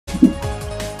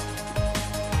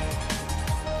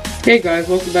Hey guys,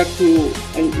 welcome back to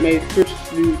my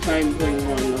first new time playing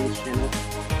on this channel.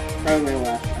 Probably my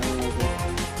last, I don't know.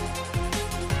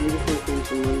 I'm just looking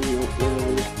some money,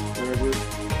 whatever.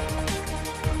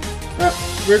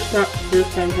 First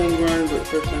time playing Run, but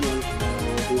first time on this channel.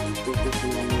 This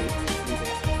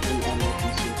on my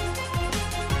PC.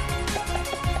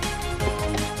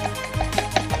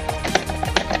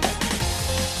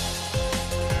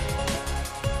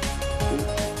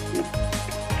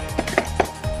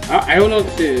 I don't know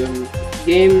what to do.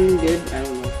 Game good? I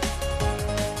don't know.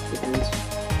 Depends.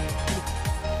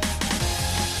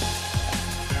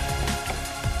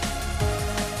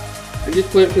 I just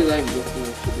put it because I have nothing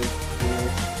else to do.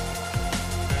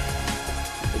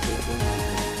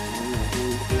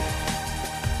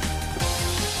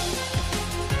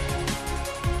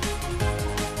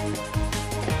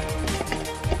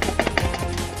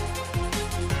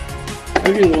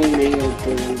 I've been long being able to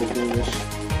put on the bonus.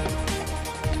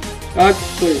 I'll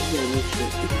just put it here, no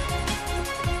shit.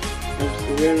 That's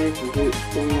the very complete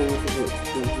thing over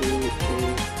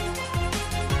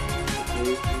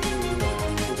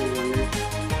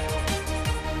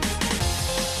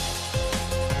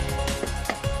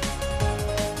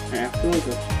I feel like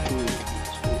that's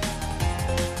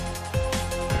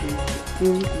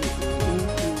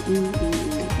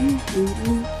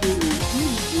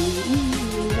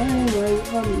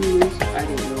I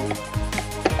don't know.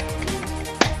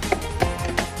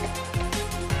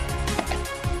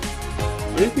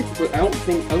 I don't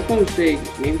think, I was going to say,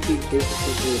 maybe he's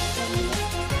basically good stamina.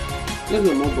 There's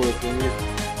no mobile up there.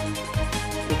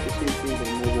 It's the same thing as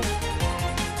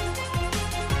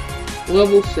mobile.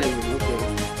 Level 7, okay.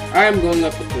 I'm going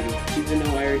up to 30, even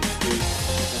though I already played.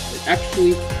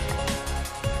 Actually,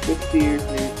 50 years,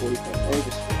 maybe 45, or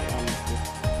just 50, honestly.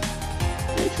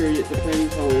 Not sure, it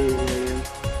depends how old I am.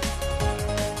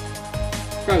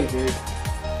 Probably good.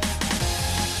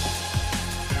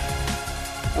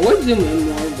 I would zoom in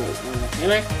more, but can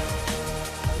I?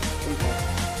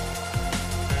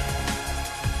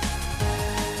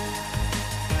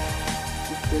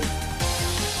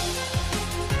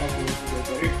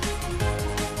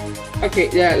 Okay,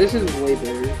 yeah, this is way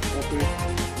better. Okay,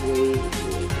 way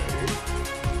better.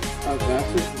 Oh, that's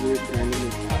just weird random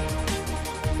shot.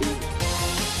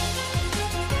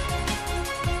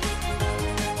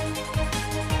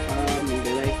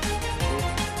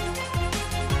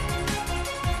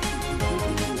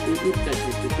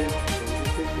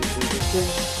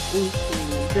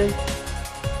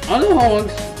 I don't know how long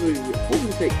this is going to be.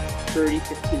 Hopefully take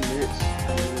 30-15 minutes. I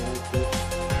don't know.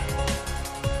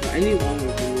 But I need longer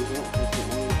videos. I don't have to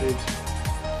longer vids.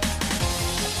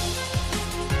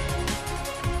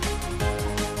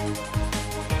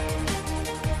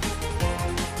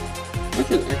 I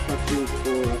should Xbox Series 4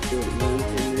 after like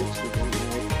 9-10 minutes.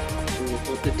 So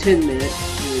the 10 minutes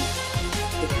would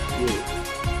just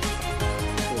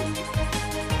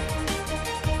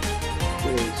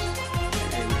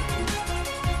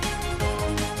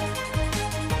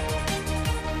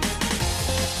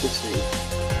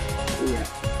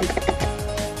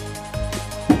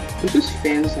There's this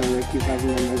fan sound I keep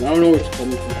having on my. I don't know where it's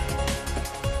coming from.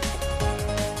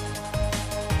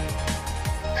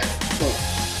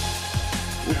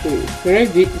 Okay, can I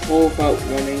beat this whole without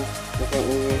running?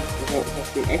 Without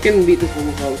testing? I can beat this whole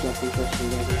without nothing testing.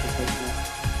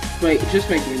 It's just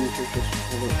my game is just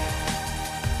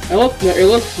it looks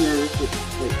nervous with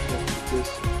this.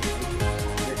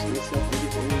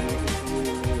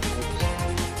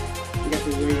 I got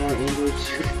the very long angles.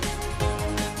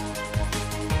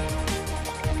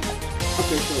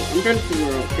 Okay, so I'm trying to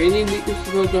figure out, can you beat this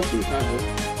without dropping travel?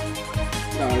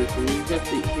 No, so you just have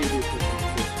to do this.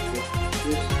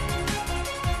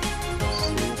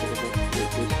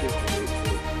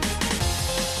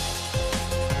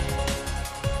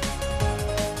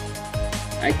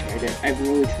 I tried it, I'm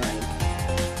really trying.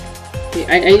 Okay,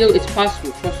 I know it's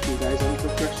possible, trust me guys, I'm a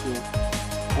professional.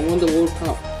 I won the World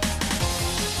Cup.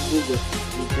 Google.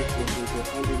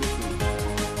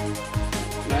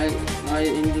 My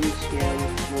engine scam,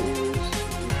 no English.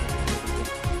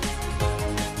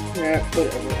 Yeah,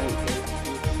 whatever.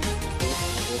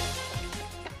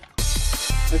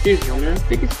 Okay, genre. I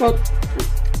think it's called.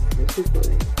 This is what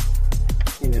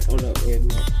oh no, wait a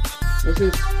minute. This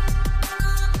is.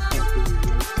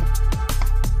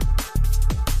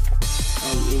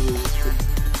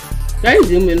 Can I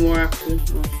zoom in more after? Oh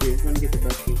shit, I'm gonna get the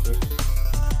best thing first.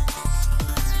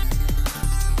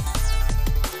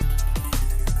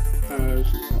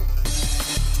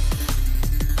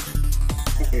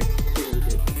 Okay,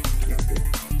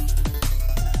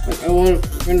 I want to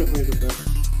play the best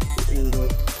angle.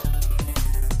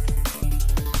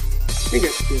 think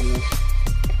that's good enough.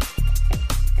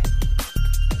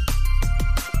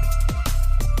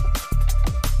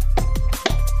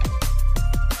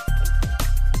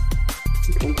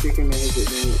 One second, I have it.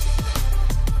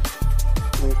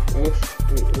 Wait,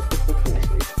 what the fuck can I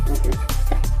say? Okay.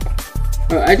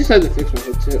 I just had to fix my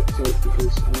headset, so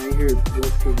because I hear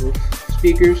both for both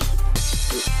speakers.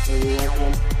 So I really like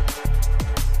one.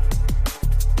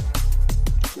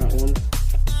 Not one.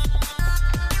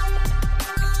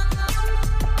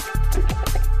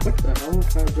 What the hell?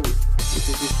 How do I jump?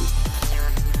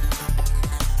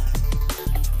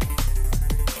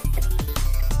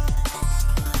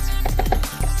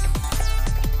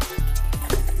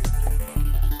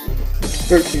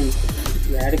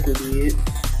 Radical idiot.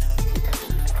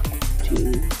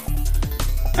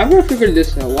 I've never figured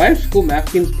this out. Why are school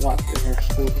math games blocked in our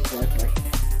school Wi-Fi?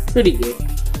 Pretty gay.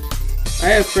 I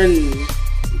have a friend,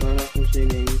 I'm not gonna say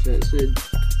names, that said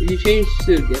if you change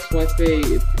to guest Wi-Fi,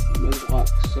 it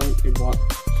blocks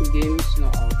some games,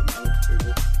 not all of them.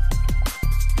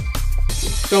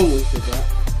 Someone said that.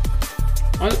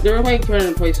 They were like trying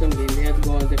to play some game. They had to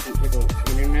go on a different type of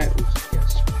internet, which is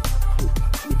guest.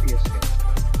 VPS guest.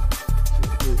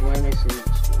 Why am I saying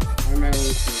this? Why am I only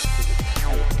saying this?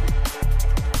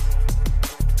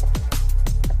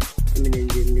 I'm an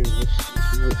Indian journalist.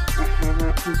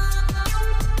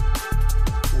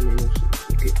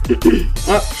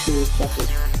 Oh, shoot, stop it.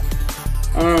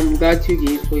 Got 2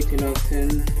 gameplay 10 out of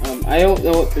 10. I don't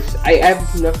know what to say. I have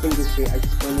nothing to say. I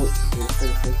just don't know what to say for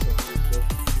the first second.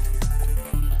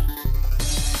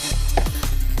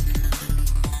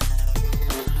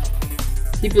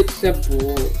 Keep it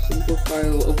simple. Simplify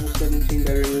level 17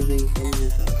 by removing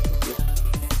images.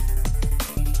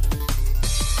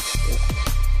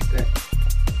 Yeah.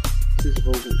 This is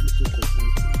over. This is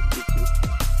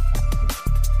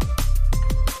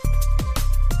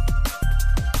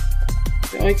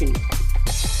what I can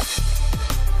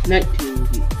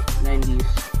 1990s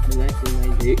and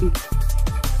 1998.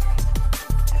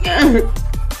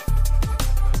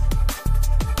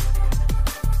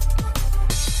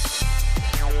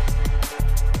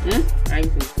 I'm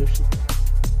conclusion.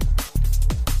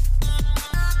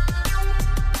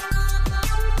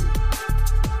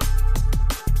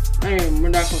 We're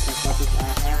not gonna talk about this.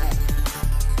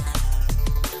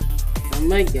 Oh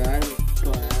my god,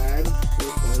 glad.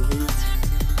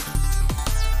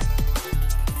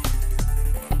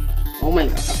 Oh my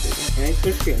god, can I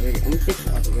switch to the I'm gonna switch to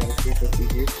other rail see if it's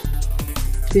easier.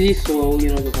 Cause he's slow, you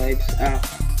know the vibes.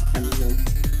 I'm done.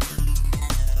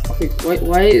 Okay,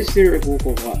 why is there a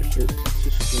Google Watch? It's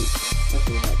just that's a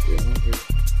lot to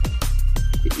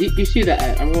you see the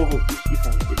ad? I'm gonna hope you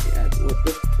probably see the ad. What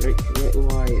the frick?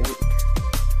 Why?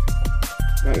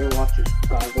 Got your watch's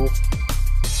goggle.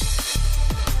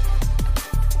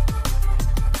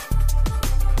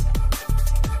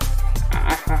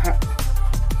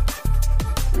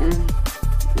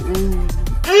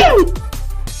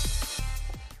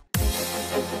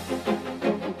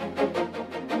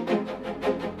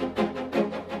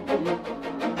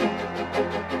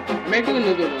 Make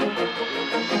another one.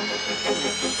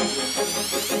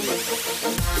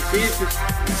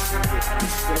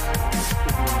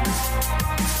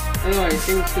 I don't know, I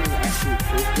think it's because actually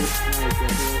focus.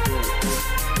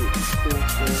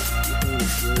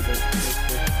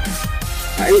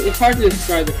 It's hard to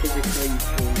describe the physics how you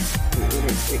feel. Whatever.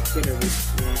 It's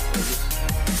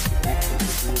actually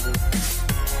just moving.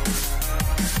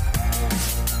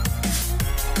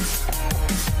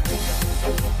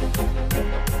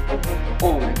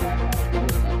 Oh my god.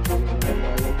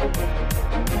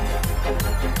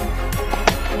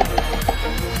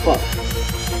 Fuck.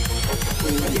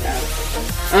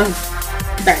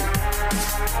 Dang.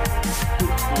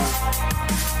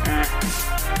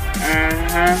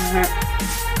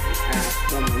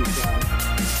 Oh my god.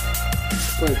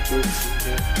 What is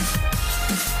this?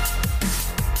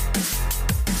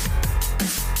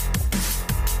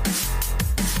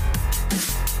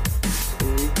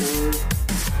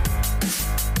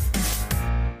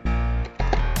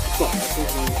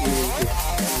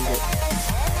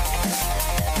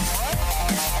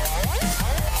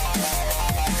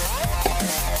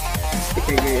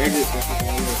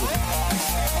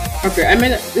 Okay, I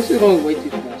mean, this is going way too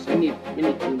fast. I need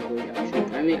Game Boy action.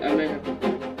 I might have to do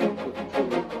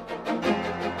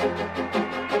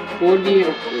 40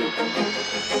 or 40.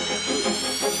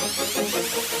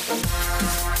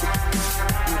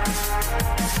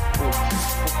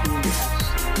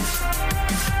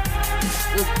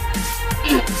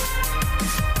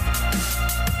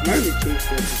 I might have changed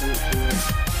that.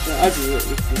 So I'll do it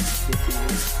with this 15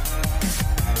 minutes.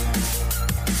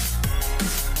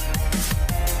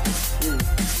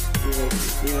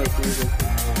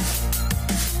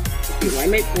 Wait, why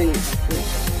am I playing it?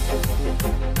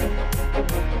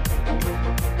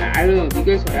 I don't know. Do you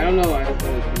guys? I don't know. I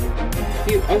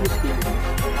feel like I'll just keep it.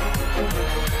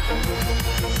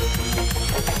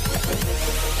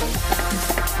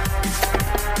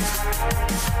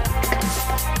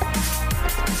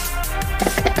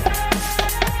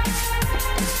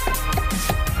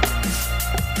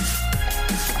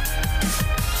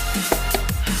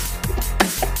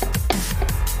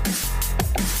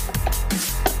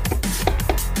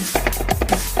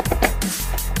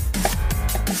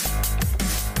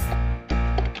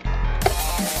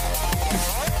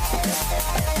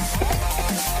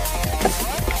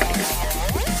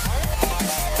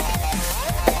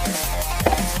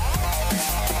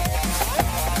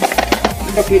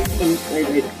 Okay,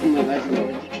 wait, my life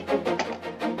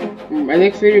my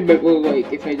next video but will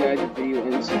like if I die the video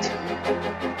ends.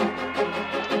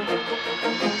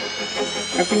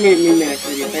 I think maybe my next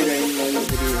video if I die in the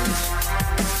video ends.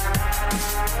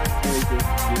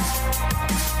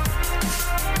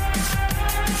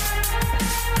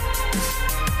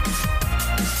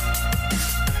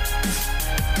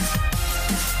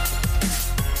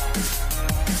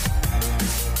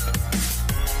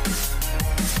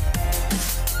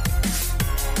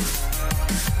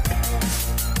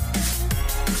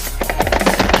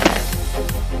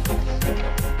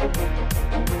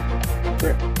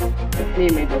 Me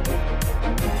and my brother.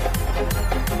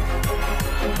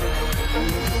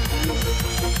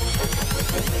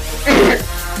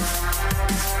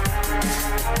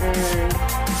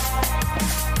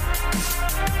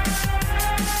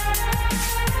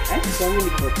 I have so many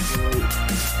books so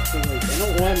like I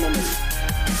don't want money.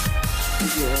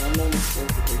 I don't know what's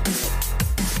supposed to take it up.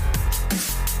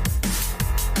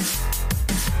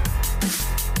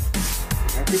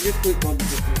 I could just click on the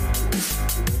different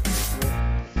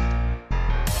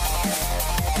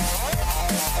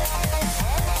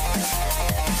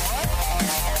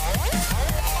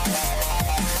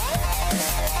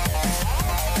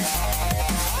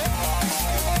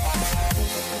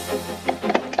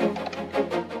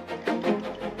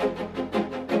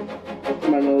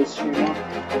my nose right now.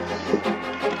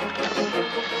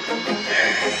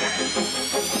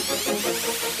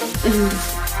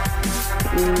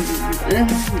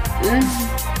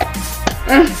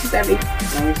 That makes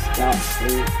no stop.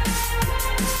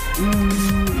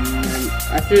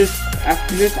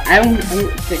 After this, I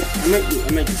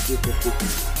might just do 50.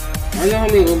 I don't know how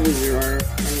many levels there are.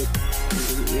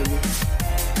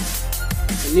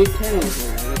 A new 10 over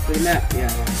there. Let's play map.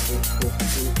 Yeah.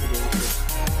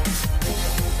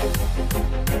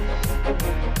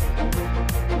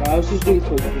 I was just doing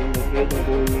coaching. Okay, don't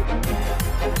go with me.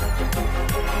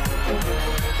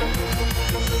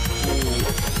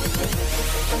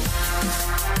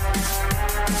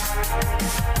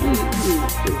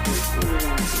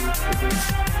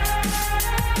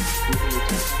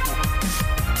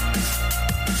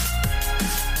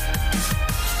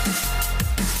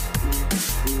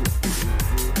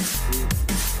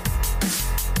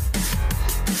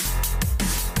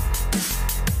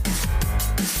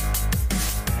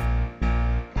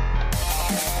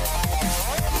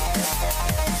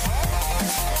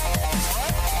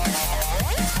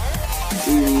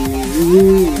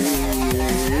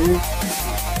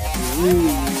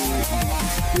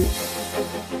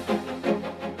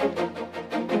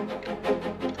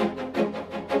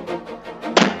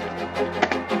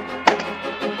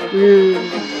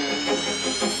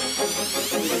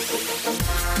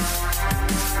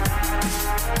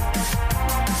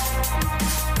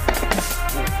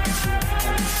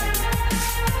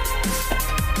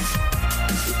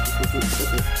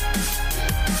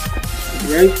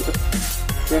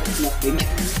 That's nothing.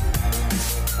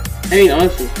 I mean,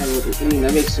 honestly,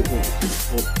 that makes it cool.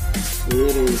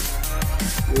 Literally,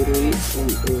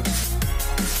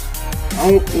 I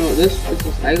don't know,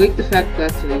 I like the fact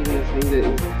that that's even a thing that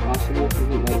is possible to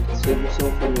like save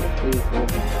yourself from the fall.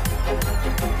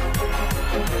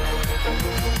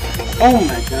 Oh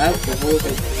my god, the whole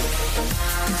thing.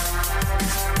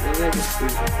 Maybe I just do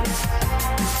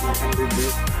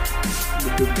the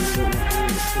big thing that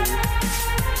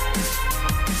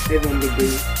everyone big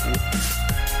thing.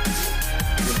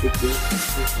 The big thing.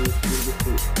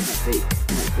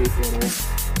 Not fake at all.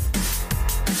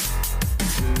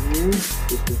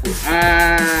 I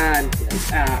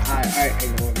know I'm right.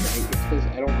 It's because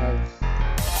I don't have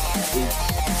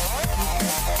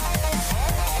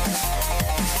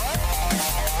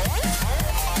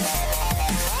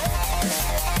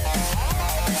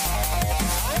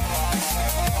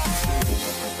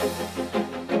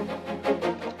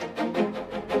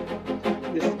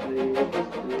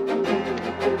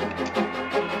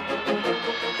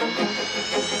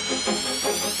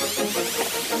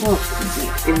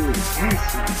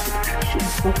Actually,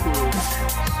 fucking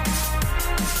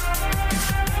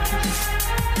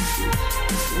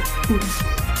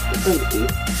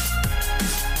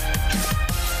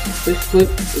this clip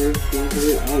is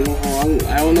gameplay. I don't know how long.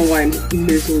 I don't know why I'm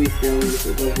miserably failing this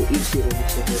level each level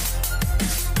so hard.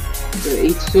 But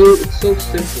it's so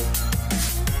simple.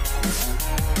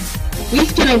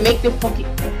 Please can I make the fucking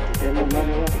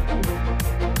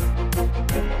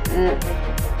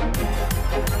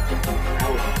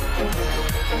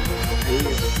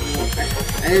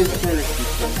I didn't try to keep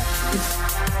them.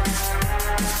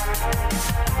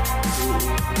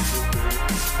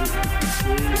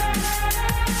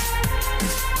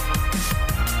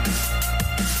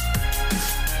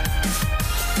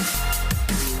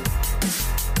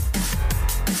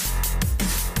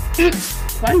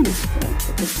 Fine with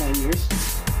 9 years.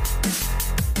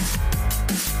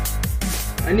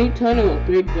 I need tunnel,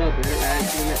 great job, better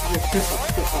attitude. Shut up.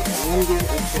 I want to give a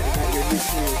shit about your new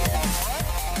tunnel.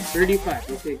 35,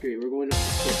 okay, great, we're going to 6.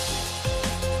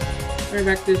 Alright,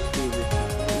 back to this music.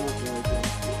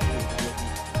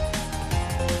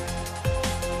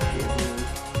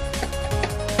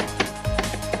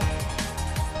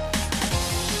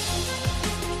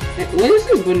 What is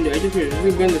this button do? I just realized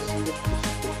this button is.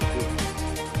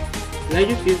 Can I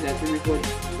just use that to record?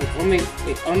 Like on my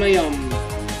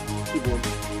keyboard.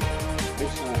 I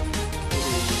saw it.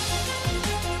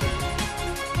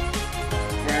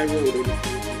 Or I really don't.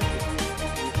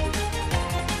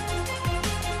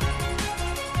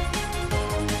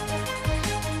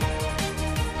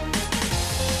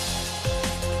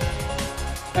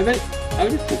 I bet I'll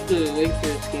just put the link to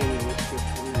this game in the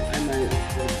description. I might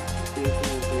actually see if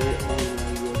it's there on my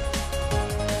video.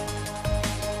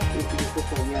 You can click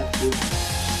on Yahoo.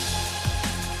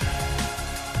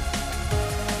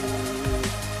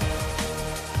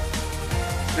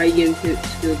 I get hit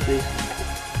skill base.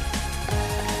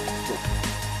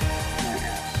 My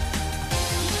ass.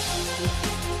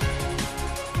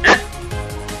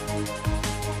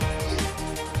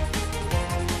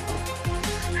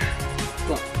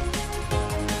 Fuck.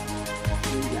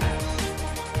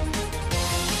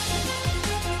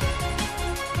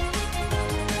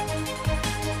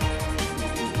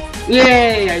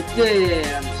 Yay, I did it!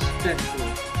 I'm special.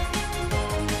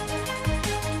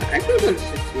 I could go to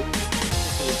 60.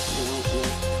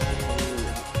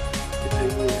 If I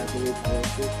really have any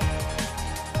policies.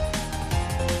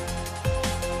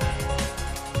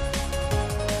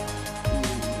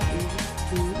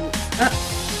 Ah!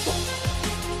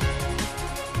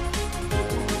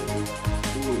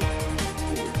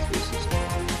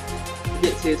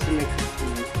 Get to make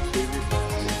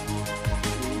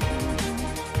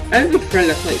I have a friend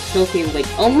that's like joking, like,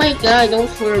 oh my god, don't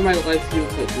swear my life to you,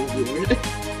 but you weird.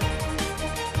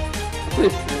 I'm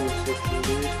friend with 16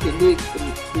 years.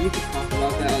 We can talk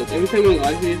about that. Like, every time we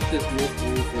live here, it's just no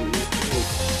funny thing. Like,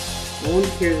 no one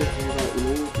cares if you're about no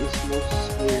one is most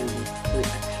scared to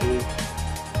actually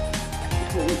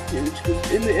because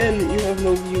in the end, you have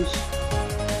no views.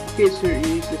 Okay, so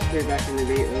you used to swear back in the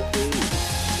day, okay?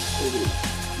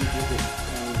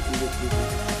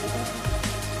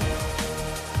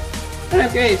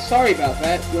 Okay, sorry about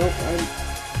that. Well,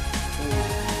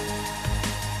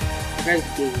 you guys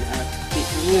gave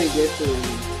it's really good for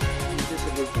it's just a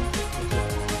good thing.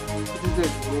 This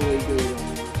is a really good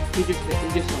he just like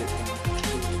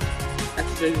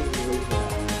exercise is really good.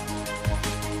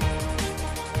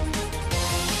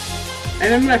 I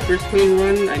remember my first clean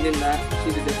run, I did not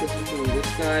see the difference between this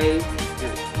guy,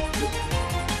 this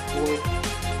boy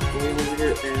over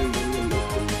here, and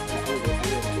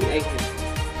the egghead.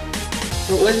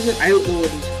 So what is it? I don't know what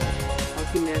he's called.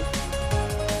 Hockey Man.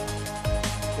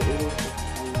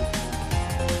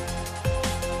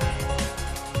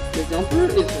 The jumper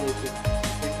is really good.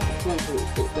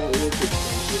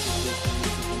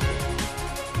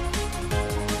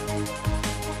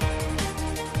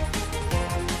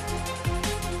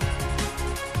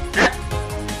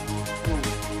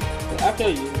 After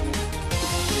you.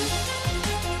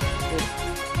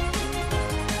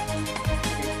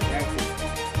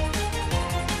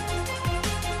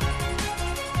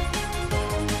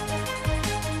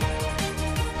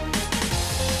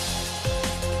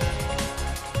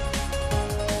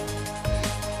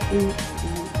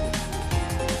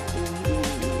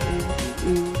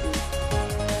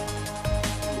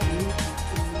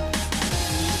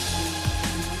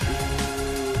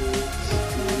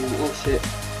 Oh shit.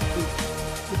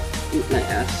 Eat my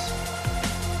ass.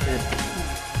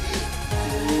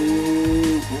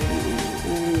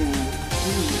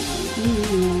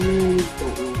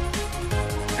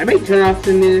 I might turn off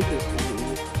the music.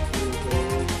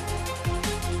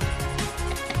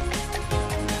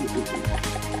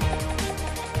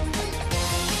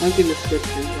 Link in the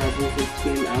description, probably for this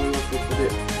game. I don't know if I'll put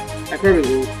it. I probably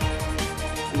will.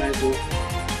 I might as well.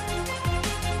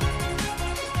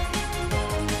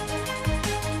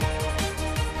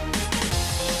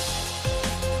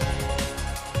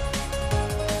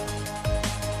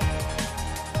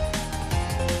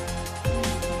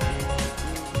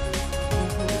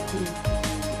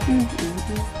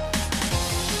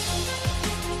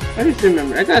 I just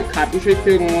remember, I got a copy strike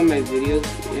tag on one of my videos.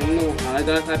 I don't know how I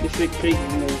got a copy strike tag,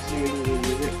 even though it's not really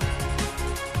music.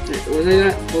 Was I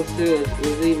not supposed to?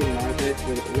 Was it even monetized?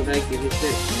 Would I give a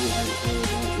shit? No, I really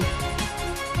don't.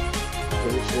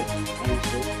 Give a shit,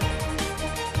 honestly.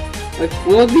 Like,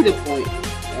 what would be the point,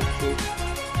 actually?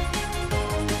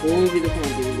 What would be the point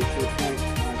of giving a shit?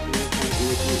 Honestly, no point in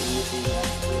making anything,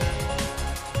 honestly.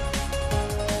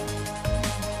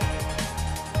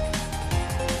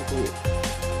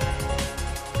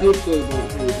 I would still don't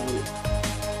think about it.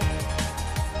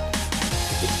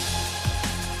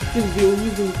 Just the only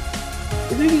reason I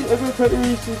think every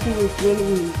country system is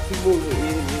randomly people that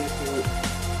really need to like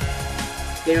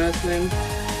chaos thing.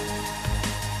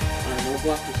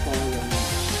 Roblox is calling them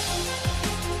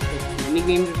like mini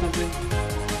games or something.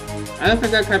 I don't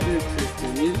think I got copyright for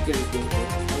music in the game, but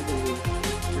I don't really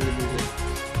try to use it.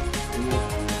 I know.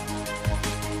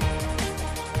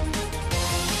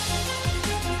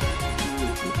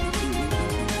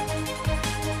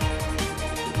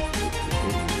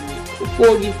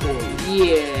 44,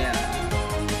 yeah.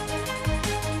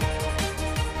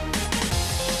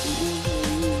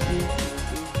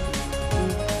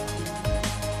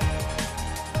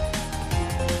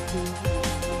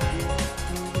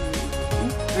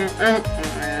 I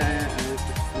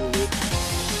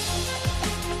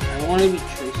want to be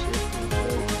Tracer.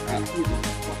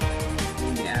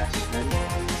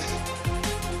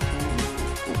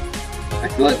 I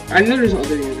feel like I know there's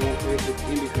other games I want to play with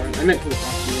IndyCar. I might play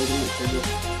Top Gear. I might play this.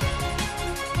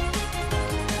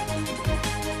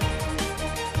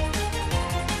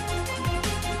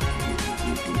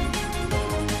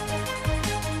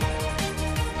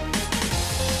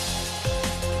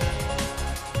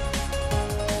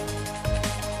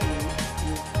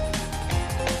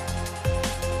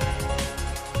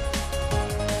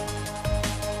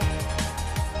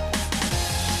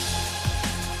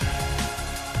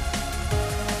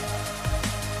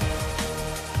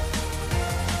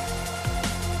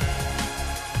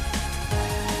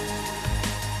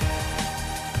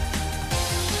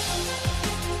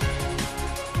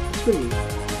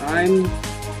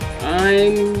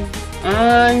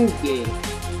 I'm gay.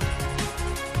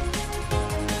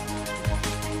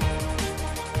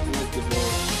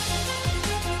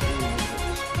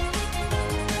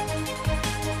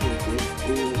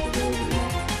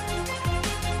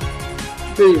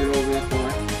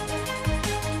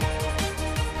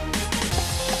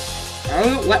 I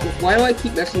don't know why do I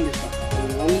keep messing this up?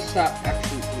 Let me stop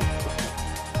actually doing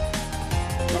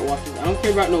smartwatches. I don't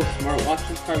care about no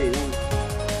smartwatches, probably don't.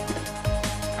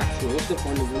 Actually, what's the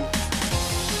point of them?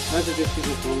 Might as well just keep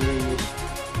it on this.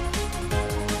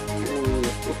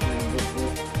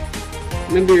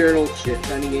 Maybe you're an old shit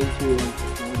trying to get into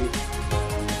technology.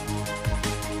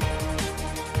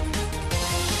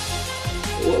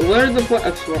 What are the point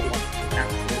of smartwatches,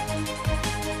 actually?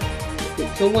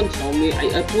 Someone told me, I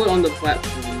put it on the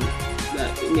platform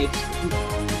that it makes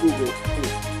Google.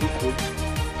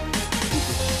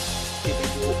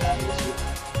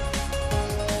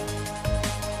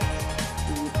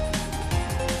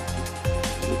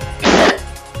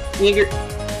 Nigger.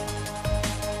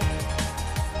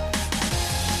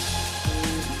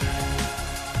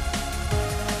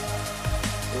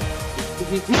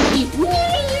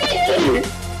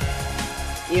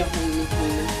 Yeah,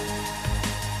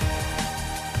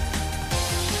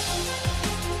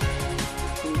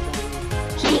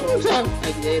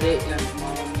 I did it, and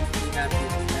mom, be happy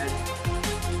with that.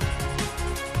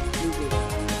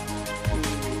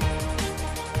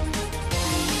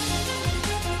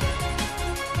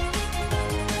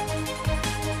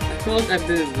 I feel like I've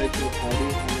been invited to a party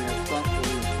and I fucked on the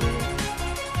floor.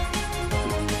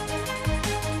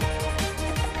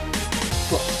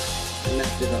 Fuck. I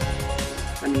messed it up.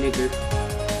 I'm a nigger.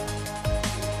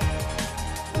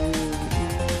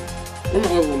 I'm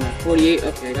not over my 48.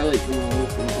 Okay, I got like 2 more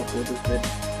for my upload this bit.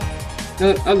 No,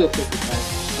 I'll go 55.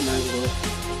 I might as well.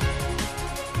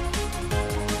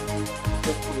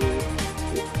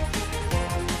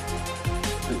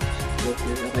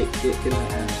 I like dick in my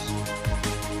ass.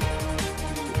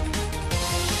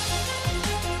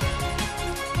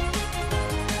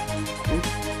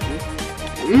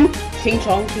 Ching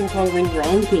chong, ring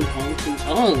wrong, King Kong, ching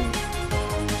chong.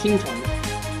 Ching chong.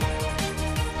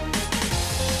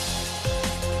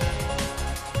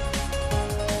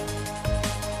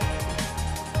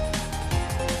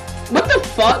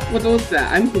 fuck? What was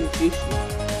that? I'm confused.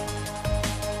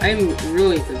 I'm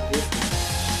really confused.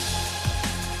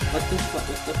 What the fuck?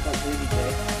 What the fuck did he say?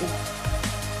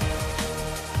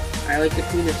 I like the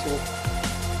penis hole.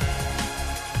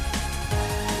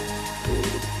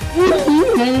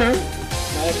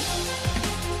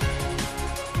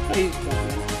 Please don't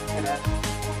man.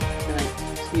 Can I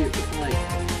see it with like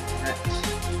Rex?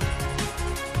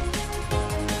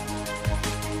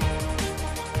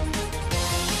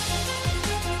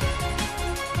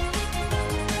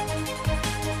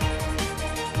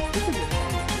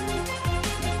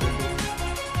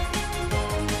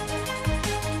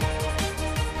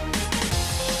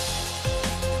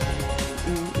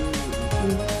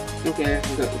 Okay, I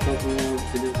got a couple more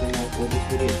to do for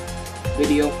this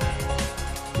video.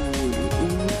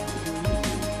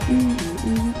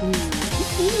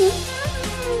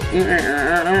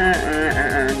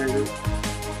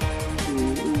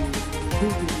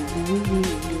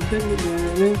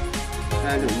 I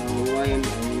don't know why I'm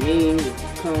name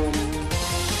come.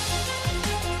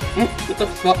 What the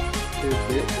fuck?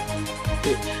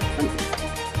 Bitch.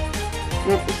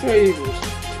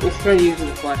 Let's try using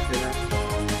the flashlight.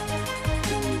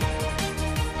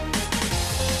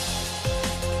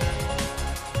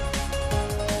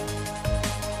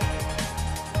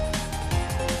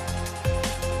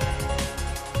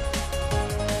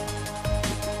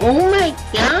 Oh my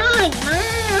god!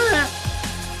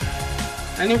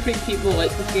 I don't think people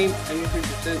like this game. 93%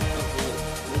 of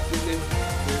this game.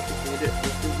 This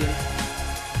game.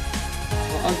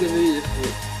 Well, I'll give you this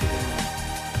one.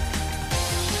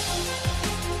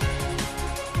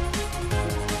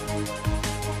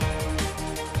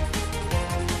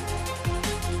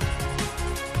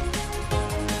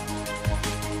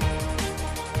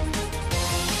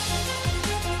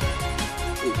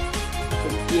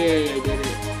 Yay, I did it.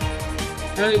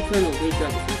 Harry Colonel, great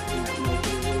job.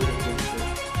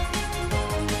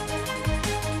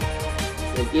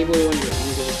 The Game Boy Wonder, I'm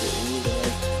gonna go with it.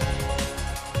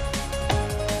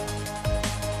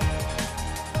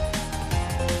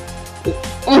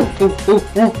 What the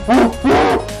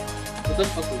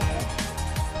fuck was that?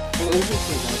 Oh, it was just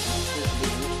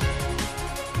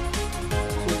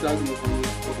so doggy for me,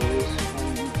 for always.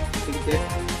 Big dick.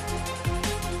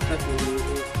 That's what it is.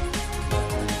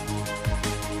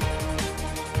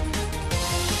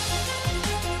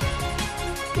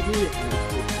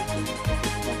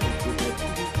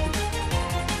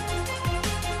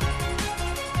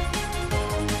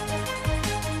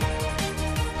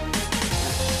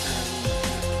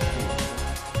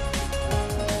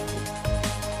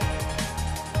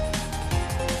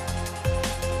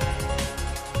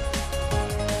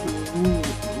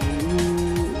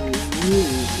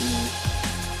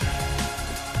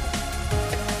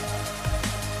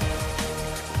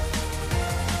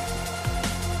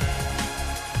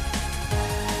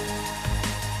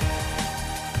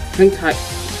 Think tight.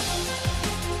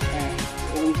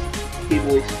 Okay,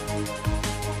 boys.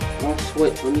 I'll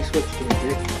switch. Let me switch to it.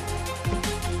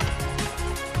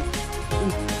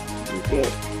 Okay.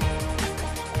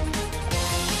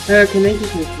 Can I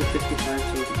just make the 55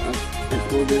 so and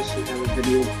upload this and have a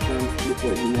video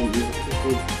before the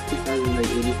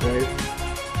 2085?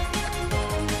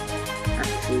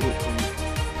 Actually,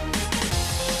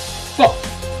 fuck!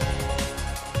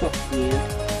 Fuck yeah.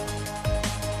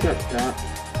 Shut that.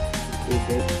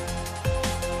 Okay.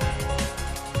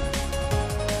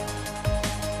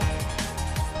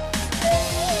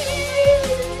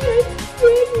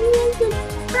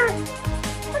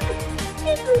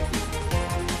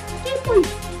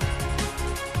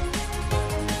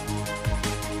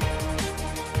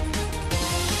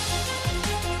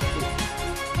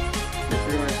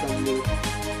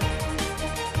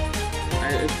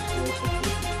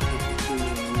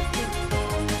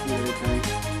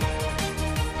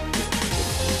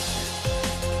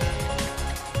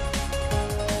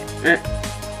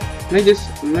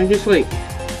 Am I just like,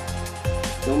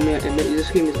 oh man, this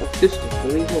game is autistic.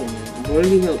 Going home, man.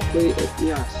 Already helped play it,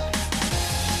 yes.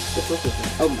 What the fuck is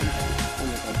that? Oh my god.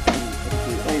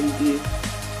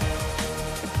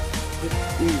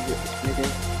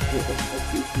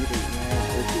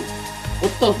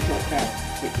 What the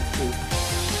fuck?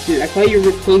 Dude, I thought you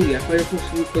were playing. I thought you were supposed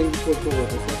to be playing before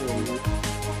Boba.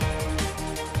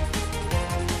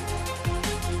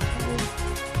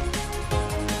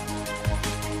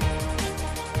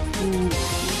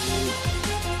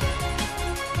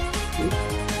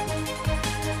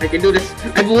 I can do this.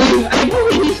 I believe.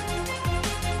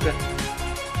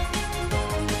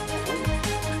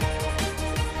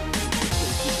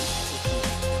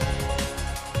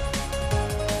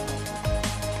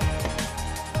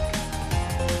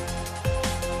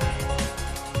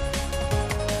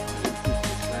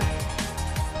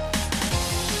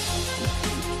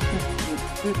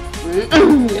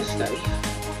 Yes, Daddy.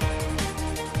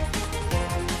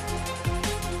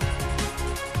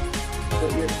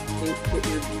 Put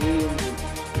your green.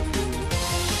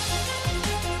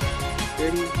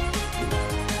 30.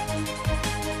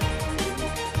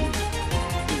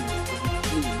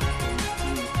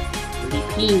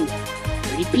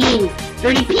 30 ping.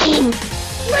 30 ping.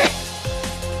 What?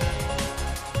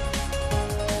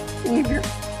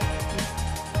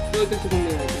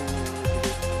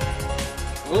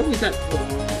 Oh, he's not.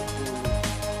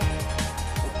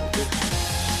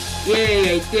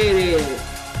 Yay, I did it!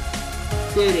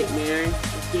 Did it, man. I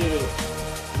did it.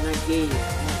 I'm not gay. I'm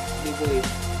not gay boy.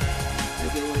 I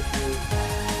get one time.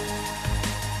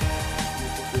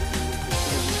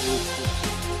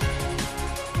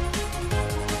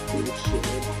 Holy shit,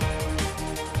 man.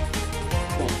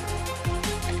 Fuck.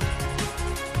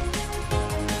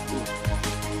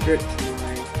 Hurts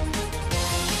my...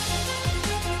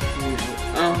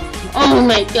 Oh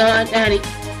my god, Daddy.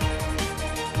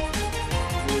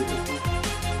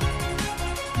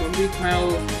 Zombie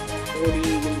pile 40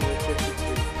 and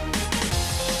 53.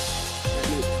 That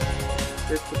makes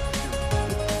 30%.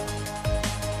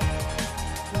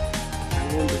 I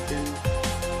wonder then.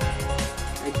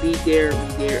 I'd be there.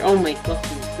 Oh my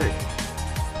fucking frick.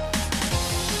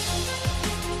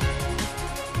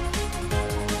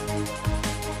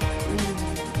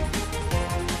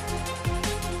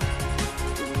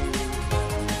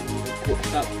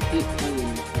 Stop keep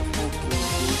playing.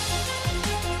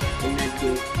 And that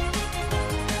goes.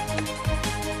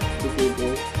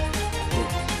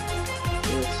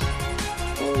 Yes.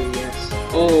 Oh yes.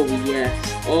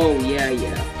 Oh yeah.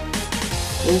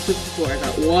 154. I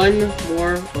got one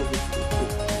more over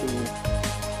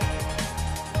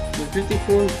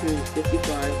 54 to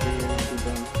 55 and then we'll be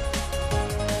done.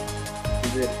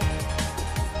 Good.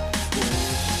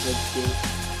 Let's go.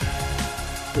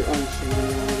 We're on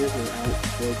simulators or out.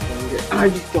 I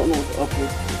just don't know what to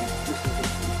upload.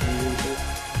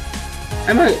 I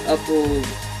might upload.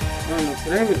 I don't know.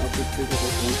 Should I even upload videos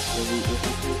like once a week or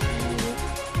something?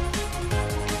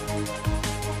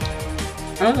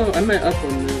 I don't know. I might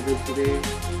upload another video today.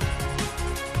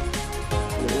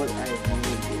 What I have no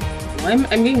idea. Well,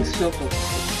 I'm getting so focused.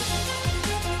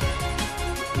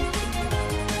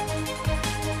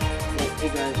 Hey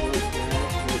guys, like that.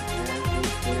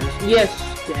 Yes,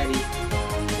 Daddy.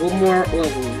 One more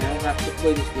level, and I'll have to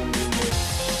play this game anymore.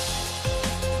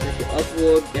 I have to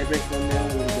upload Deadrick from now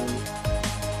and done.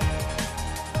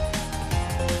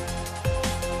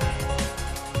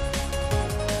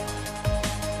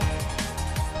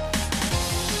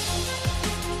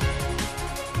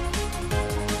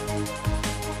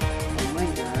 Oh my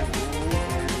god,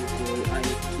 I'm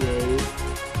gay.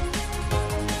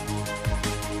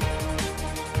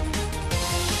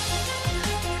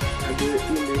 I do it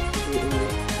in this.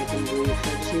 I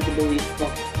just need to believe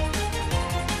fuck.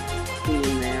 Clean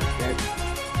math that.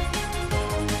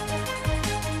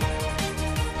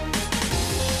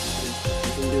 I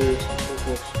can do this.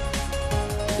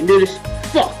 I can do this.